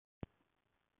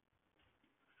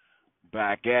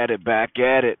Back at it, back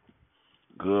at it.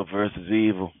 Good versus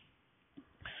evil.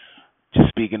 Just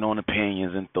speaking on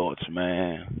opinions and thoughts,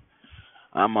 man.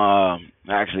 I'm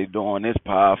actually doing this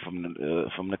pod from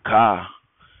the car,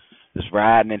 just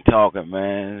riding and talking,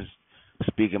 man.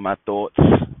 Speaking my thoughts.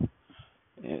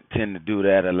 I tend to do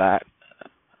that a lot.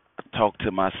 I talk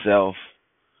to myself,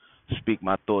 speak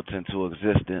my thoughts into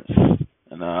existence,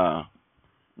 and a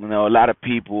lot of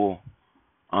people.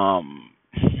 Now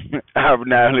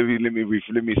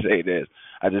let me say this.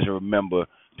 I just remember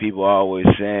people always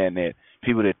saying that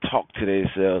people that talk to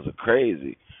themselves are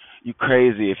crazy. You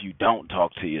crazy if you don't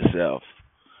talk to yourself,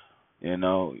 you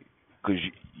know, because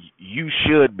you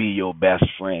should be your best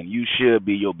friend. You should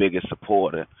be your biggest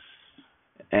supporter,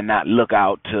 and not look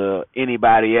out to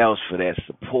anybody else for that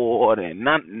support and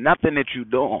nothing that you're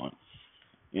doing.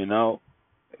 You know,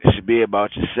 it should be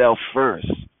about yourself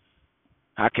first.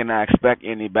 How can I expect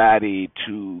anybody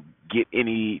to get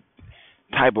any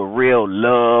type of real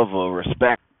love or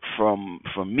respect from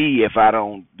me if I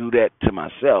don't do that to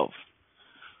myself?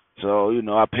 So,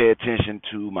 I pay attention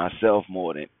to myself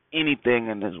more than anything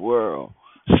in this world.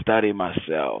 Study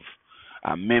myself.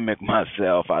 I mimic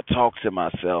myself. I talk to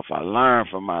myself. I learn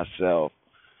from myself.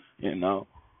 You know,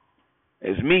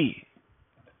 it's me.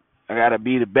 I got to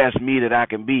be the best me that I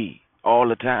can be all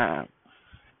the time.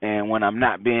 And when I'm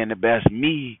not being the best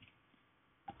me,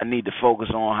 I need to focus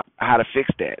on how to fix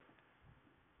that.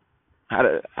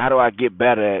 How do I get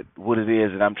better at what it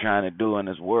is that I'm trying to do in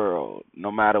this world, no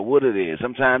matter what it is?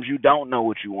 Sometimes you don't know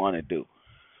what you want to do.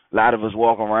 A lot of us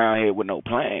walk around here with no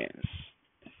plans.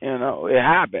 It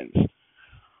happens.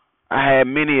 I had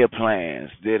many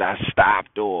plans that I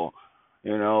stopped, or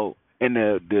in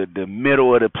the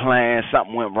middle of the plan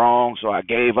something went wrong, so I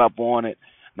gave up on it.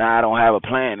 Now I don't have a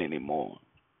plan anymore.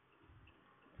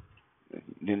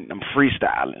 Then I'm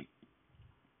freestyling.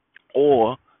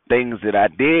 Or things that I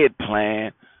did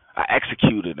plan, I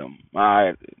executed them. All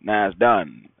right, now it's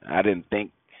done. I didn't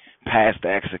think past the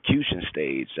execution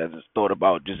stage. I just thought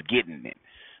about just getting it.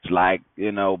 It's like,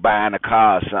 buying a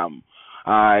car or something.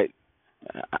 All right,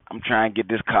 I'm trying to get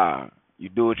this car. You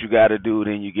do what you got to do,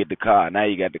 then you get the car. Now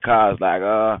you got the car. It's like,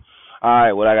 all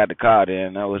right, well, I got the car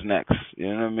then. Now what's next? You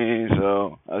know what I mean?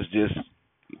 So that's just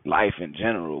life in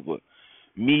general. But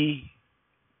me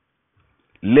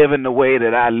living the way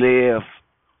that I live,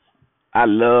 I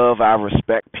love, I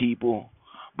respect people,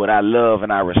 but I love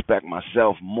and I respect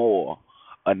myself more,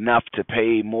 enough to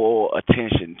pay more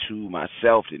attention to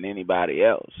myself than anybody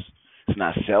else. It's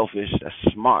not selfish,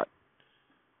 that's smart.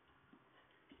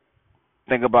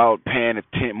 Think about paying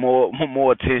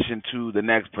more attention to the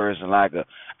next person, like a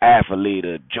athlete,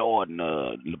 a Jordan,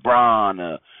 a LeBron,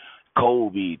 a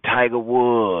Kobe, Tiger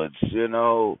Woods,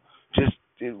 just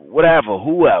whatever,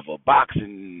 whoever,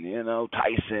 boxing,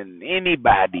 Tyson,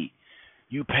 anybody.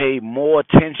 You pay more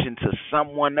attention to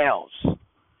someone else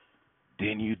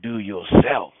than you do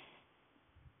yourself.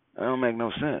 That don't make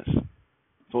no sense. You're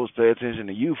supposed to pay attention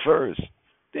to you first.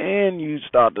 Then you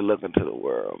start to look into the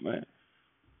world, man.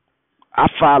 I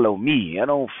follow me. I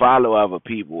don't follow other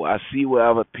people. I see what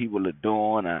other people are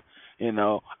doing. I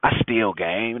still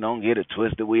game. Don't get it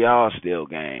twisted. We all still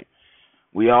game.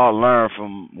 We all learn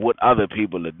from what other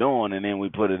people are doing, and then we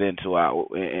put it into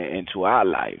our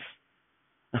life.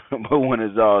 But when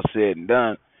it's all said and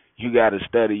done, you got to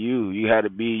study you. You got to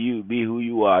be you. Be who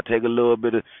you are. Take a little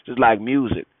bit of, just like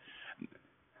music.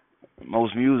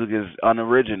 Most music is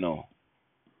unoriginal.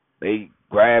 They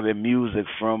grabbing music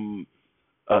from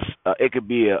it could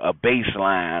be a bass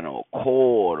line or a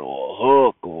chord or a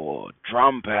hook or a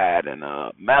drum pad and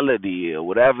a melody or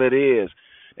whatever it is.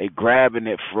 They grabbing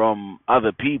it from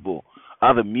other people,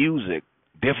 other music,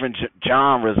 different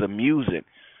genres of music,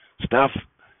 stuff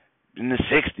in the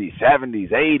 60s,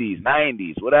 70s, 80s,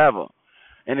 90s, whatever.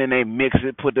 And then they mix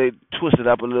it, twist it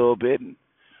up a little bit and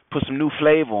put some new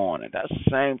flavor on it. That's the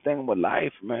same thing with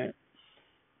life, man.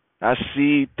 I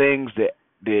see things that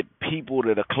people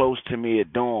that are close to me are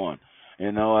doing.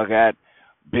 I got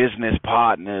business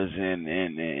partners and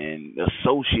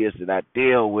associates that I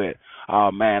deal with.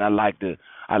 Oh man, I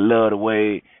love the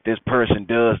way this person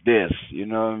does this. You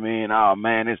know what I mean? Oh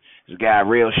man, this guy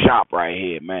real sharp right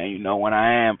here, man. When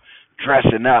I am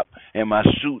dressing up in my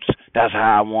suits, that's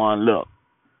how I want to look.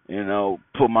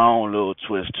 Put my own little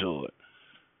twist to it.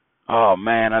 Oh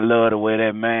man, I love the way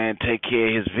that man take care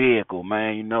of his vehicle,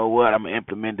 man. You know what? I'm gonna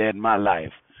implement that in my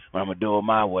life. But I'm gonna do it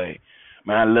my way.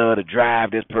 Man, I love the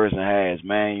drive this person has,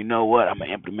 man. You know what? I'm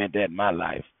gonna implement that in my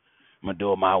life. I'm gonna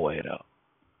do it my way though.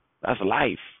 That's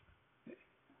life.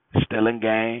 Stealing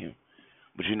game,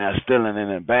 but you're not stealing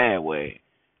in a bad way.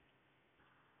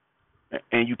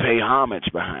 And you pay homage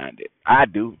behind it. I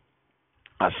do.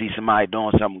 I see somebody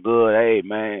doing something good. Hey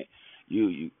man,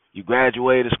 you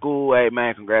graduated school. Hey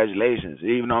man, congratulations.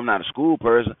 Even though I'm not a school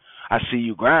person, I see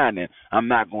you grinding. I'm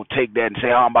not gonna take that and say,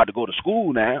 oh, I'm about to go to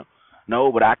school now.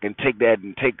 No, but I can take that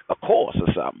and take a course or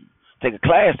something. Take a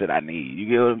class that I need. You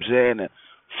get what I'm saying? To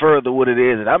further what it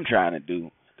is that I'm trying to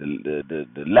do,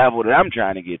 the level that I'm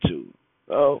trying to get to.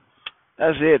 So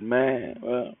that's it, man.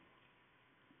 Well,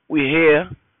 we here.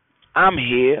 I'm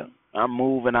here. I'm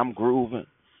moving. I'm grooving.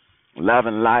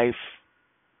 Loving life.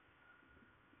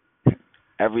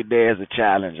 Every day is a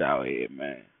challenge out here,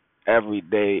 man. Every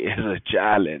day is a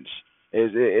challenge.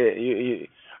 I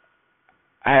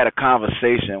had a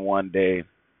conversation one day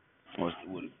with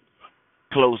a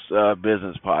close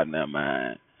business partner of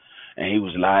mine, and he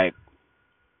was like,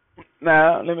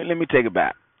 "Now, let me take it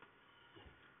back."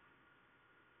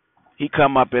 He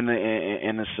come up in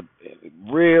a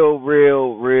real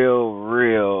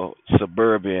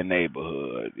suburban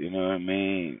neighborhood. You know what I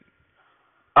mean?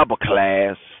 Upper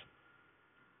class.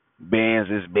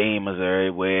 Benzes, Beamers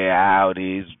everywhere,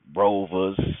 Audis,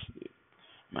 Rovers,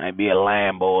 might be a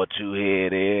Lambo or two here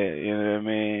there, you know what I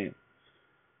mean?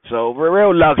 So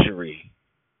real luxury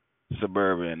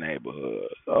suburban neighborhood.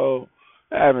 So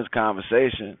having this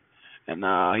conversation, and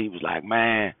he was like,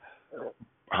 "Man,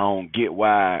 I don't get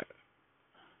why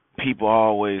people are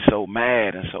always so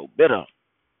mad and so bitter."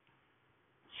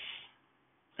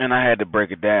 And I had to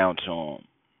break it down to him.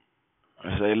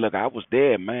 I say, "Look, I was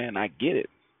there, man. I get it.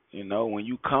 You know, when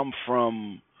you come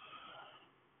from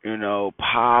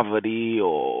poverty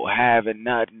or having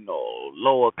nothing or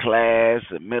lower class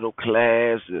or middle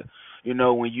class,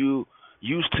 when you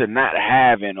used to not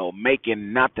having or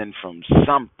making nothing from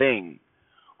something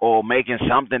or making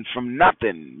something from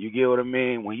nothing, you get what I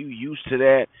mean? When you used to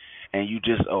that and you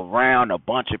just around a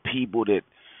bunch of people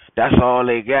that's all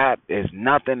they got is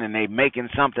nothing and they making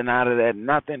something out of that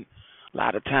nothing, a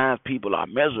lot of times people are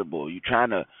miserable. You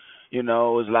trying to,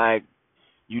 it's like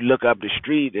you look up the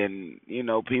street and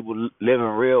people living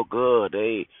real good.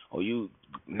 You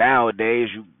nowadays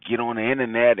you get on the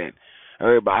internet and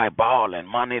everybody balling,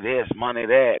 money this, money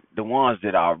that. The ones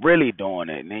that are really doing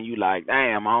it, and then you like,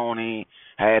 damn, I don't even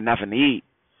had nothing to eat.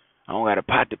 I don't got a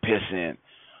pot to piss in.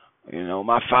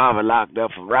 My father locked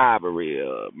up for robbery,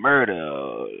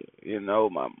 murder.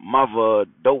 My mother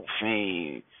dope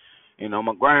fiend.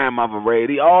 My grandmother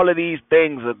raped. All of these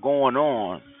things are going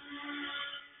on.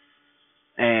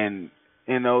 And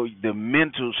the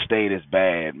mental state is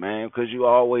bad, man, because you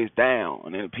always down,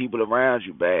 and then the people around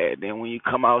you bad. Then when you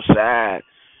come outside,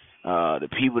 the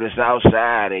people that's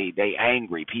outside, they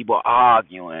angry. People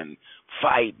arguing,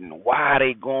 fighting. Why are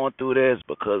they going through this?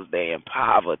 Because they in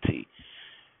poverty.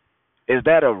 Is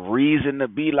that a reason to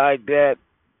be like that?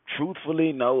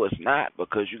 Truthfully, no, it's not,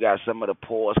 because you got some of the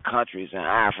poorest countries in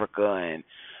Africa and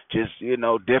just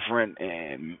different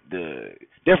and the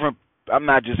different. I'm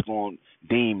not just going to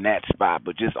deem that spot,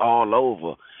 but just all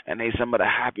over, and they some of the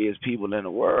happiest people in the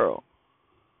world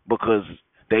because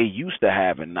they used to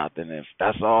having nothing. If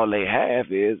that's all they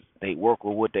have is they work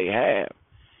with what they have,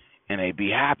 and they be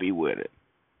happy with it.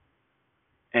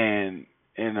 And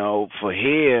for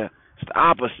here, it's the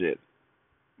opposite,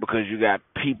 because you got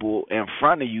people in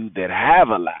front of you that have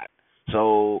a lot.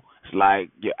 So it's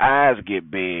like your eyes get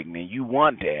big and you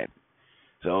want that.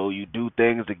 So you do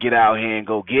things to get out here and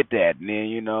go get that. And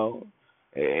then,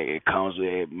 it comes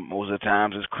with, most of the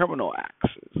times, it's criminal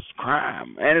acts. It's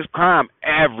crime. And it's crime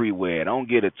everywhere. Don't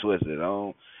get it twisted.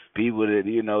 People that,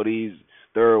 these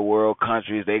third world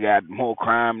countries, they got more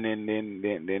crime than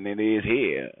it is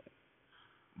here.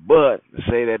 But to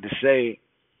say,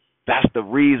 that's the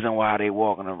reason why they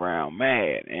walking around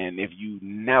mad. And if you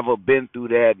never been through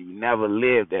that, you never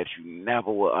lived that, you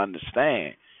never will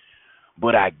understand.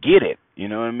 But I get it. You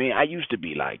know what I mean? I used to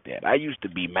be like that. I used to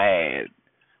be mad.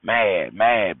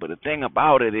 But the thing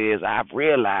about it is, I've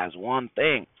realized one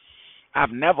thing.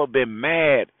 I've never been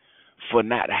mad for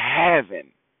not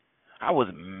having. I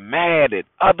was mad at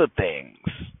other things.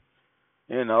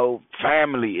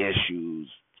 Family issues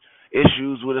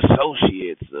with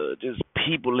associates, just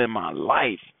people in my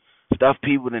life, stuff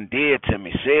people done did to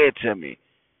me, said to me.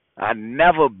 I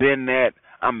never been that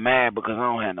I'm mad because I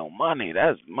don't have no money.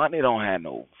 Money don't have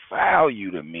no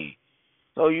value to me.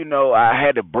 So, I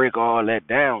had to break all that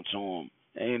down to him.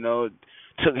 And, it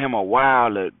took him a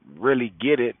while to really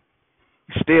get it.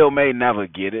 Still may never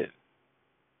get it,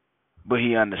 but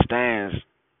he understands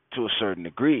to a certain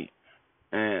degree.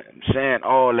 And I'm saying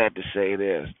all that to say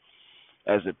this.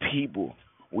 As a people,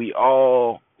 we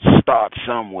all start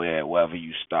somewhere, whether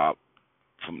you start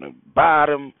from the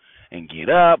bottom and get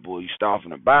up, or you start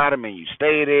from the bottom and you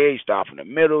stay there. You start from the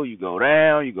middle, you go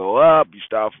down, you go up, you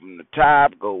start from the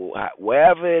top, go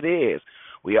wherever it is.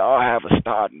 We all have a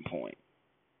starting point.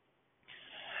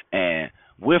 And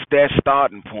with that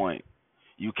starting point,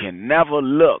 you can never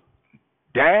look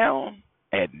down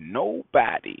at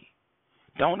nobody.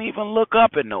 Don't even look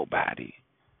up at nobody.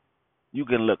 You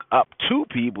can look up to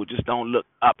people, just don't look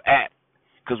up at.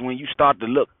 Because when you start to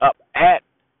look up at,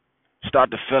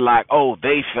 start to feel like, oh,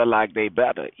 they feel like they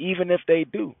better, even if they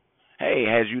do. Hey,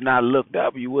 had you not looked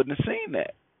up, you wouldn't have seen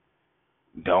that.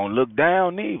 Don't look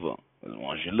down either. Because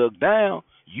once you look down,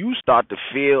 you start to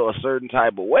feel a certain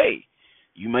type of way.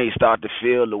 You may start to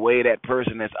feel the way that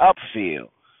person that's up feel.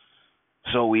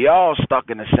 So we all stuck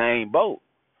in the same boat.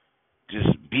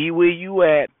 Just be where you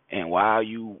at, and while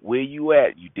you where you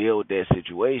at, you deal with that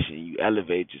situation. You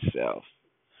elevate yourself,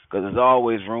 because there's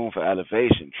always room for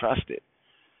elevation. Trust it.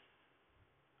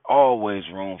 Always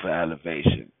room for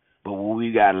elevation. But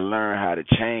we got to learn how to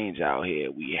change out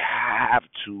here. We have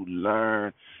to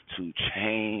learn to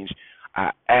change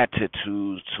our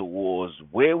attitudes towards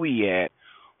where we at,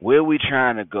 where we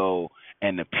trying to go,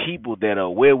 and the people that are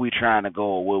where we trying to go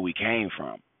or where we came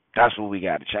from. That's what we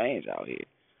got to change out here.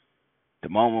 The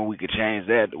moment we could change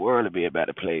that, the world would be a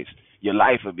better place. Your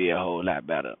life would be a whole lot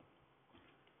better.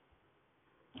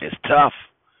 It's tough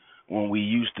when we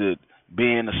used to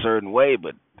being a certain way,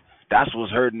 but that's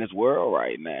what's hurting this world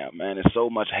right now, man. There's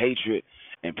so much hatred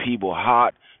in people's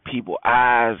heart, people's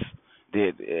eyes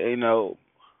that,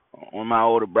 one of my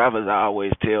older brothers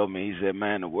always tell me, he said,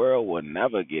 man, the world will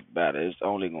never get better. It's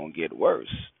only going to get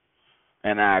worse.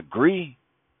 And I agree,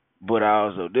 but I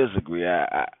also disagree.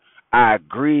 I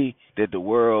agree that the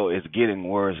world is getting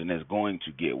worse and it's going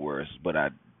to get worse, but I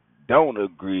don't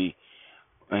agree.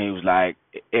 And he was like,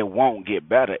 it won't get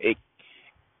better. It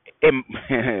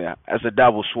that's a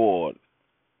double sword.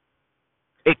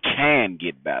 It can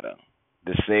get better.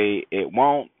 To say it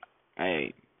won't,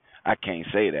 hey, I can't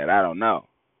say that. I don't know.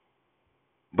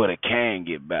 But it can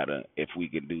get better if we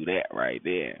can do that right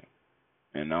there.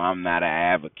 I'm not an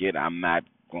advocate. I'm not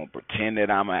going to pretend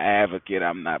that I'm an advocate.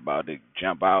 I'm not about to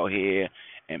jump out here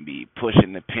and be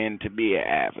pushing the pen to be an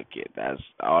advocate. That's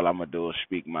all I'm going to do is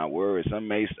speak my words. Some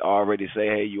may already say,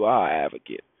 hey, you are an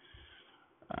advocate.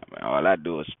 All I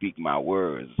do is speak my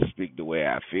words, speak the way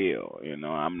I feel.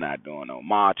 I'm not doing no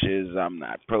marches. I'm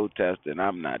not protesting.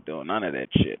 I'm not doing none of that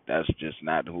shit. That's just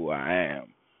not who I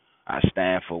am. I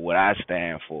stand for what I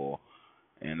stand for.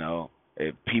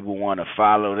 If people want to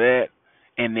follow that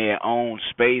in their own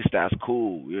space, that's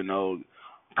cool.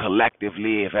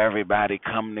 Collectively, if everybody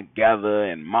come together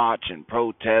and march and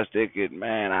protest,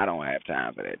 man, I don't have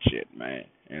time for that shit, man.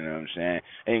 You know what I'm saying?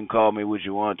 They can call me what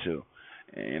you want to.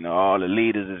 And, all the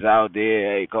leaders is out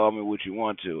there, hey, call me what you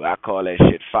want to. I call that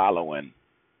shit following.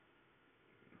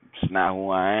 It's not who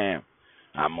I am.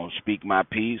 I'm going to speak my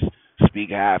piece, speak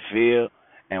how I feel,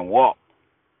 and walk.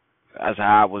 That's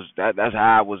how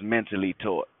I was mentally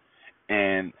taught.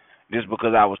 And just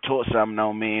because I was taught something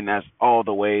don't mean that's all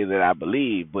the way that I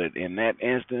believe. But in that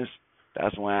instance,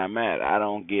 that's where I'm at. I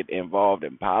don't get involved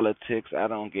in politics. I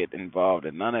don't get involved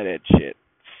in none of that shit.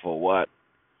 For what?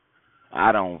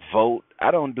 I don't vote.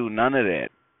 I don't do none of that.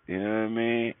 You know what I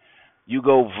mean? You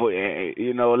go for, a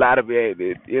lot of it,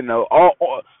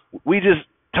 we just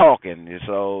talking.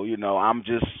 So, I'm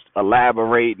just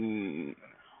elaborating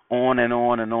on and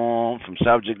on and on from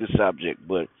subject to subject.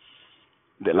 But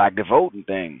like the voting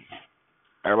thing,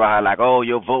 everybody like, oh,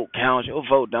 your vote counts. Your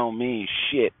vote don't mean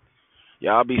shit.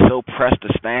 Y'all be so pressed to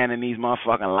stand in these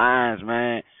motherfucking lines,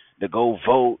 man, to go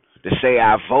vote, to say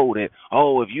I voted.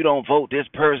 Oh, if you don't vote this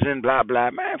person, blah,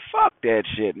 blah. Man, fuck that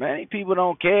shit, man. These people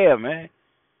don't care, man.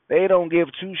 They don't give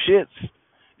two shits.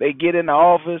 They get in the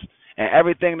office, and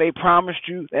everything they promised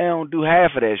you, they don't do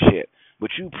half of that shit.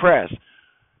 But you press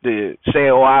to say,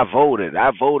 oh, I voted. I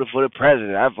voted for the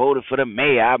president. I voted for the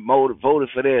mayor. I voted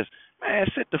for this. Man,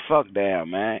 sit the fuck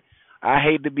down, man. I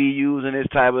hate to be using this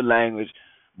type of language,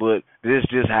 but this is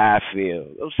just how I feel.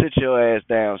 Go sit your ass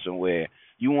down somewhere.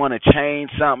 You want to change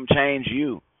something, change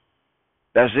you.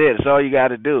 That's it. That's all you got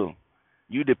to do.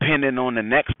 You depending on the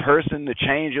next person to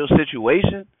change your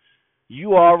situation,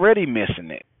 you already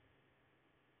missing it.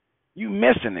 You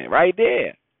missing it right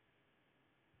there.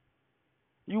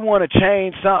 You want to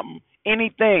change something,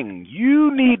 anything,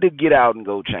 you need to get out and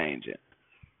go change it.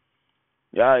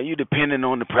 You depending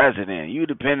on the president. You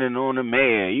depending on the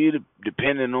mayor. You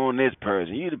depending on this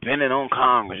person. You depending on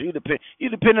Congress. You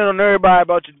depending on everybody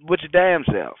but your damn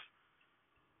self.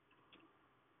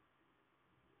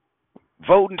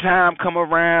 Voting time come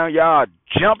around, y'all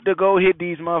jump to go hit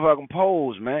these motherfucking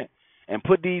polls, man. and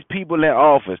put these people in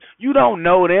office. You don't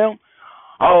know them.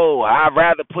 Oh, I'd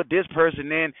rather put this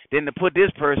person in than to put this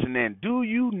person in. Do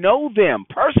you know them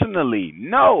personally?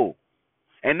 No.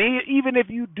 And even if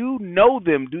you do know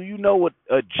them, do you know what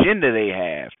agenda they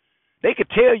have? They could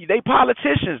tell you. They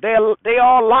politicians. They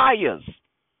all liars.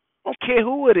 Don't care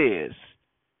who it is.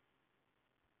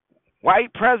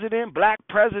 White president, black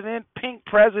president, pink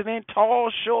president,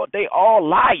 tall, short, they all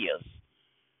liars.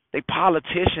 They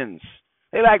politicians.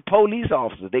 They like police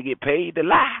officers. They get paid to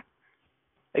lie.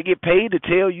 They get paid to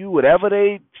tell you whatever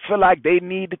they feel like they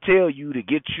need to tell you to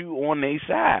get you on their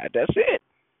side. That's it.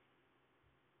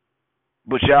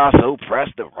 But y'all so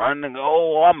pressed to run and go,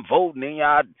 oh, I'm voting, and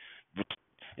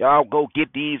y'all go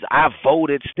get these I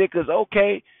voted stickers.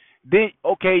 Okay. Then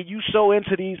you so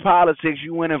into these politics,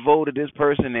 you went and voted this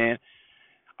person in.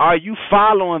 Are you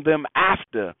following them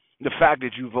after the fact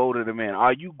that you voted them in?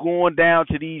 Are you going down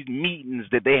to these meetings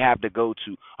that they have to go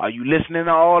to? Are you listening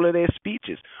to all of their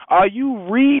speeches? Are you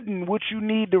reading what you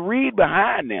need to read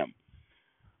behind them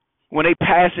when they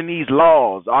passing these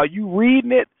laws? Are you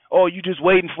reading it, or are you just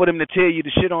waiting for them to tell you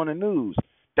the shit on the news?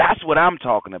 That's what I'm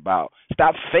talking about.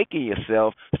 Stop faking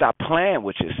yourself. Stop playing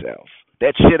with yourself.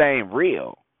 That shit ain't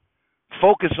real.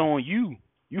 Focus on you.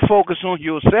 You focus on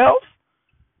yourself.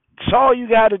 That's all you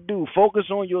got to do. Focus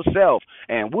on yourself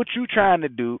and what you trying to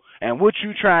do and what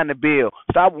you trying to build.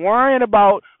 Stop worrying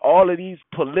about all of these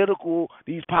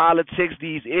these politics,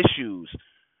 these issues.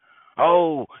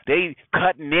 Oh, they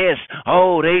cutting this.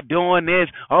 Oh, they doing this.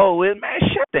 Oh, man,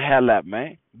 shut the hell up,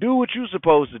 man. Do what you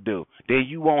supposed to do. Then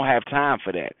you won't have time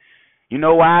for that. You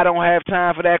know why I don't have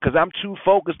time for that? Because I'm too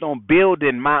focused on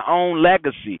building my own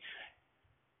legacy.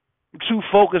 I'm too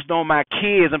focused on my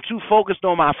kids. I'm too focused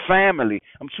on my family.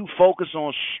 I'm too focused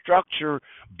on structure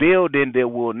building that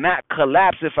will not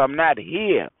collapse if I'm not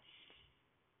here.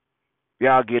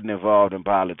 Y'all getting involved in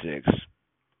politics.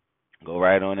 Go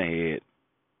right on ahead.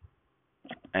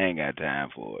 I ain't got time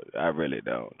for it. I really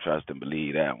don't. Trust and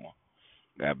believe that one.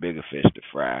 Got bigger fish to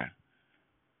fry.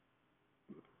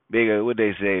 Bigger, what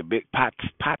they say, big pot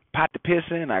to piss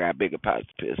in? I got bigger pots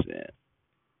to piss in.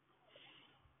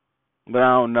 But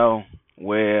I don't know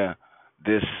where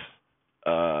this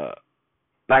I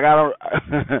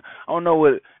don't know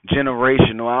what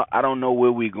generational. I don't know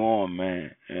where we going,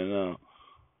 man. You know,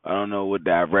 I don't know what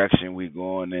direction we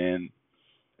going in.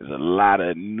 There's a lot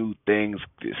of new things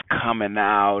that's coming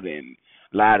out and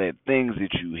a lot of things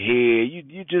that you hear.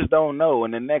 You just don't know.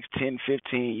 In the next 10,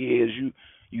 15 years,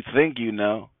 you think you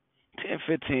know. 10,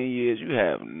 15 years, you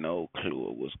have no clue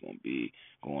of what's going to be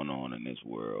going on in this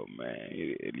world, man.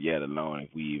 Yet alone if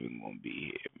we even going to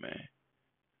be here, man.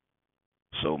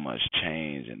 So much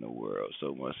change in the world,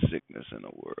 so much sickness in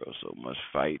the world, so much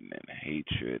fighting and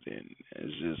hatred, and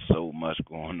there's just so much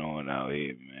going on out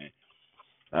here, man.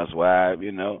 That's why,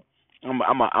 you know,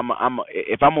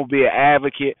 if I'm gonna be an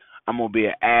advocate, I'm gonna be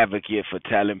an advocate for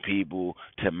telling people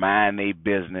to mind their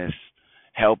business,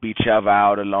 help each other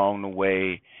out along the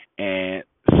way, and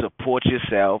support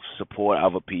yourself, support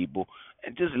other people,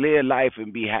 and just live life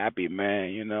and be happy, man.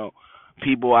 You know,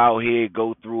 people out here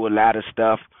go through a lot of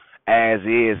stuff as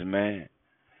is, man.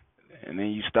 And then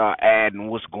you start adding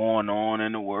what's going on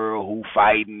in the world, who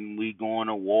fighting, we going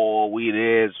to war, we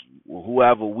this,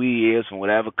 whoever we is, from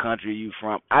whatever country you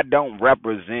from. I don't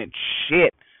represent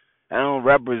shit. I don't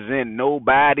represent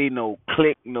nobody, no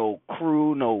clique, no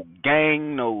crew, no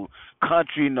gang, no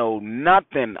country, no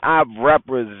nothing. I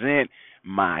represent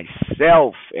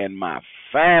myself and my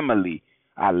family.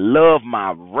 I love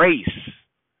my race.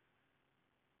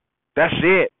 That's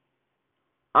it.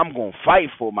 I'm going to fight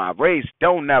for my race.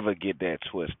 Don't never get that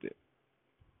twisted.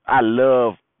 I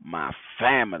love my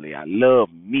family. I love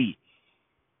me.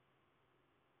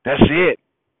 That's it.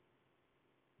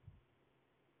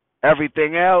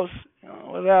 Everything else,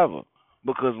 whatever.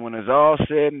 Because when it's all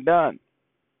said and done,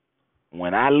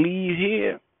 when I leave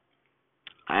here,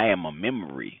 I am a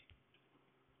memory.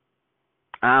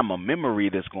 I'm a memory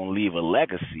that's going to leave a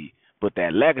legacy, but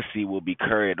that legacy will be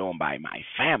carried on by my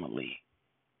family.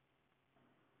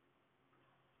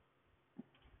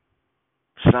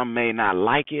 Some may not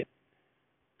like it.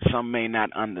 Some may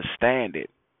not understand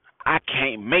it. I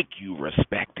can't make you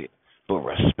respect it, but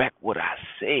respect what I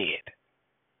said.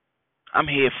 I'm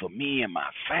here for me and my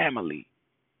family.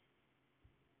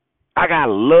 I got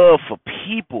love for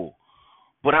people,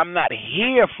 but I'm not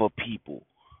here for people.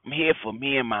 I'm here for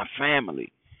me and my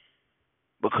family.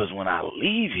 Because when I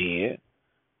leave here,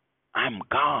 I'm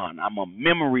gone. I'm a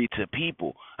memory to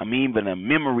people. I'm even a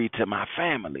memory to my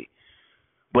family.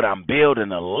 But I'm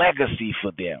building a legacy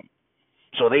for them,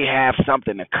 so they have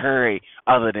something to carry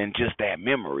other than just that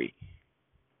memory.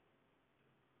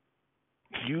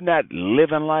 If you not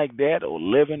living like that or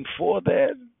living for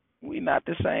that, we not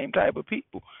the same type of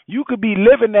people. You could be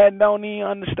living that and don't even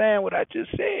understand what I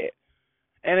just said.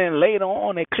 And then later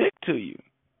on it click to you.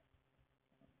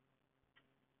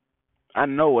 I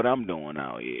know what I'm doing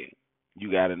out here. You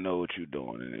got to know what you're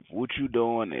doing, and if what you're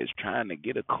doing is trying to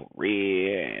get a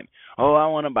career, and I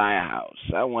want to buy a house,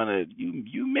 I want to,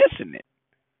 you missing it.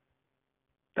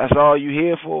 That's all you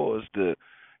here for is to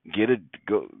get a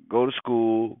go to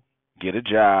school, get a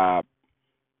job,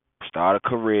 start a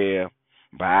career,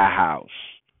 buy a house.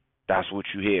 That's what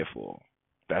you're here for.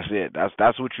 That's it.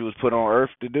 That's what you was put on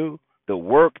earth to do. To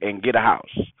work and get a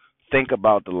house. Think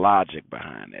about the logic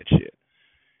behind that shit.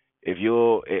 If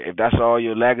that's all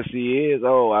your legacy is,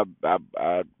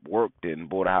 I worked and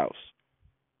bought a house.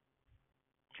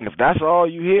 If that's all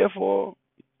you here for,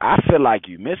 I feel like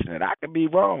you missing it. I could be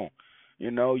wrong.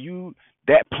 You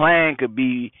that plan could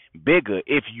be bigger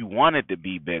if you want it to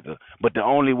be bigger. But the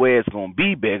only way it's gonna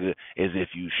be bigger is if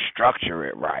you structure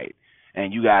it right.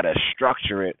 And you gotta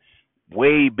structure it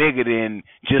way bigger than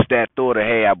just that thought of,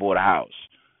 hey, I bought a house.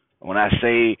 When I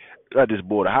say I just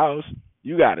bought a house,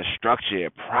 you gotta structure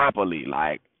it properly.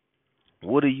 Like,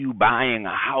 what are you buying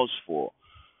a house for?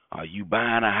 Are you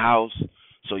buying a house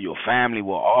so your family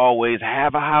will always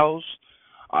have a house?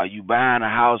 Are you buying a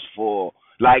house for,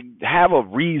 like, have a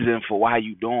reason for why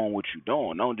you doing what you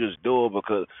doing? Don't just do it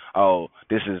because,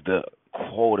 this is the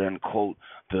quote unquote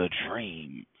the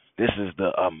dream. This is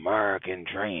the American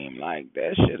dream. Like,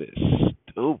 that shit is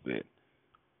stupid.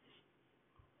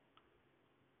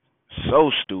 So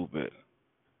stupid.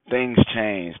 Things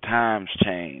change, times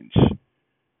change.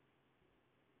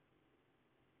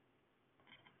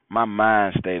 My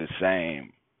mind stay the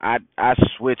same. I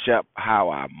switch up how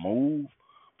I move,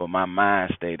 but my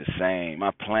mind stay the same.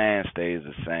 My plan stays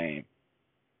the same.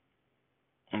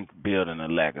 I'm building a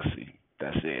legacy.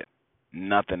 That's it.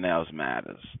 Nothing else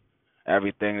matters.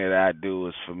 Everything that I do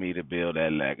is for me to build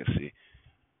that legacy.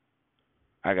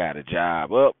 I got a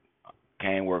job up.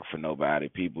 Can't work for nobody.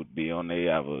 People be on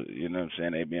their other, you know what I'm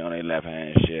saying? They be on their left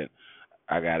hand shit.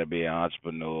 I gotta be an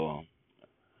entrepreneur.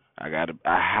 I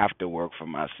have to work for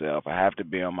myself. I have to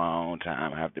be on my own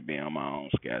time. I have to be on my own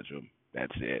schedule.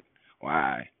 That's it.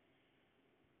 Why?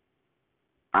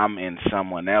 I'm in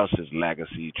someone else's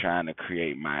legacy trying to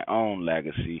create my own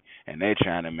legacy, and they're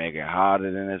trying to make it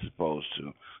harder than it's supposed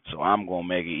to. So I'm going to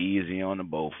make it easy on the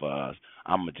both of us.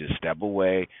 I'm going to just step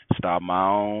away, start my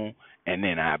own, and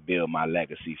then I build my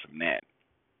legacy from that.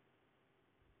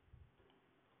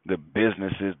 The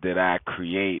businesses that I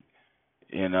create,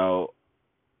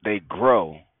 they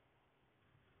grow,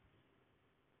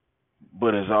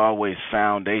 but it's always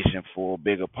foundation for a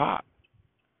bigger pot.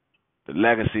 The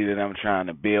legacy that I'm trying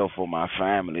to build for my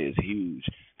family is huge.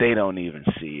 They don't even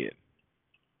see it.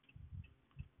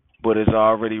 But it's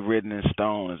already written in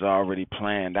stone, it's already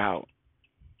planned out.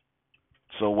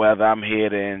 So whether I'm here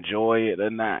to enjoy it or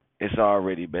not, it's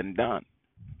already been done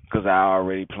because I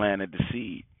already planted the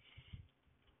seed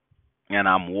and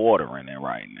I'm watering it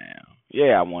right now.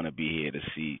 Yeah, I want to be here to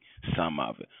see some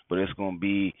of it, but it's going to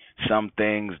be some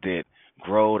things that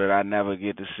grow that I never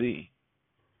get to see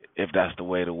if that's the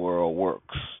way the world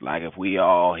works. Like if we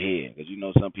all here, because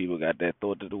some people got that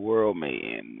thought that the world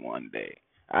may end one day.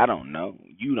 I don't know.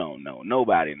 You don't know.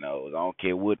 Nobody knows. I don't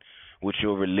care what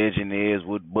your religion is,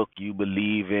 what book you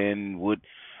believe in,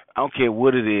 I don't care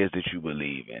what it is that you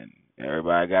believe in.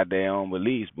 Everybody got their own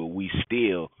beliefs, but we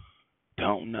still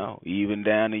don't know. Even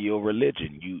down to your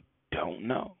religion, you don't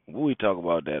know. We talk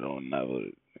about that on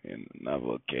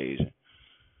another occasion.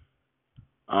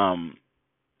 I'm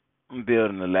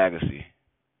building a legacy.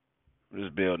 I'm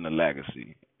just building a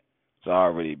legacy. It's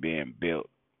already being built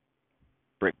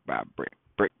brick by brick,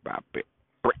 brick by brick,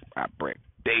 brick by brick,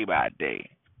 day by day.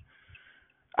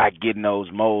 I get in those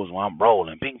modes when I'm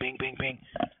rolling, bing, bing, bing, bing,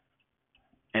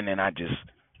 and then I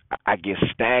get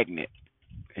stagnant.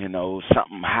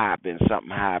 Something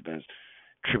happens,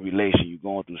 tribulation, you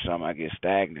going through something, I get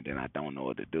stagnant and I don't know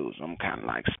what to do. So I'm kind of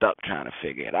like stuck trying to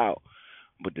figure it out.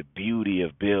 But the beauty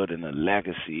of building a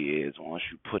legacy is once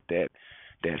you put that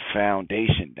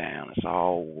foundation down,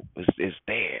 it's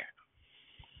there.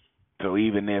 So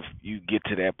even if you get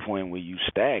to that point where you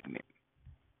stagnant,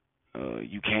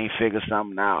 you can't figure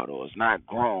something out or it's not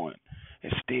growing,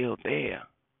 it's still there.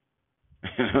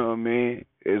 You know what I mean?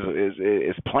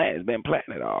 It's planned. It's been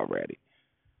planted already.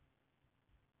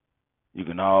 You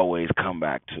can always come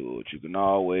back to it. You can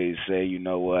always say, you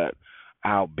know what,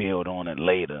 I'll build on it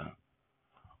later,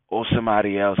 or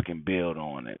somebody else can build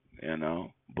on it.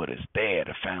 But it's there.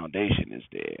 The foundation is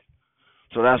there.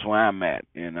 So that's where I'm at.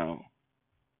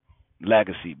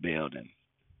 Legacy building.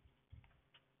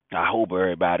 I hope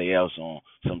everybody else on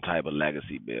some type of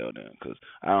legacy building, because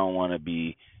I don't want to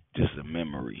be just a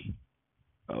memory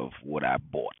of what I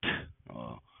bought.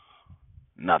 Uh,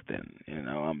 Nothing,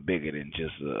 I'm bigger than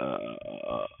just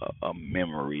a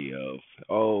memory of,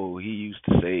 oh, he used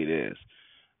to say this.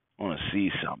 I want to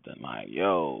see something like,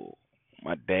 yo,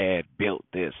 my dad built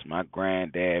this, my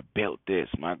granddad built this,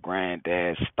 my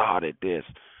granddad started this.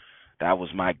 That was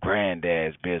my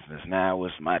granddad's business. Now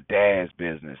it's my dad's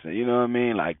business. And you know what I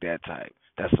mean? Like that type.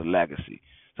 That's a legacy.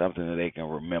 Something that they can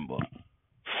remember,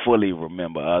 fully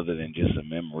remember, other than just a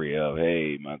memory of,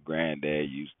 hey, my granddad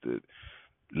used to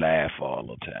laugh all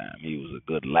the time. He was a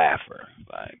good laugher.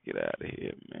 Like, get out of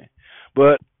here, man.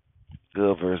 But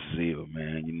good versus evil,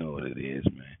 man. You know what it is,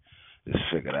 man. Just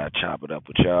figured I'd chop it up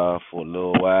with y'all for a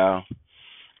little while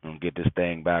and get this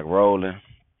thing back rolling.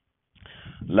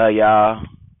 Love y'all.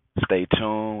 Stay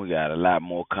tuned. We got a lot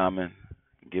more coming.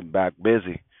 Getting back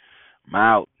busy. I'm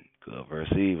out. Good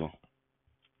versus evil.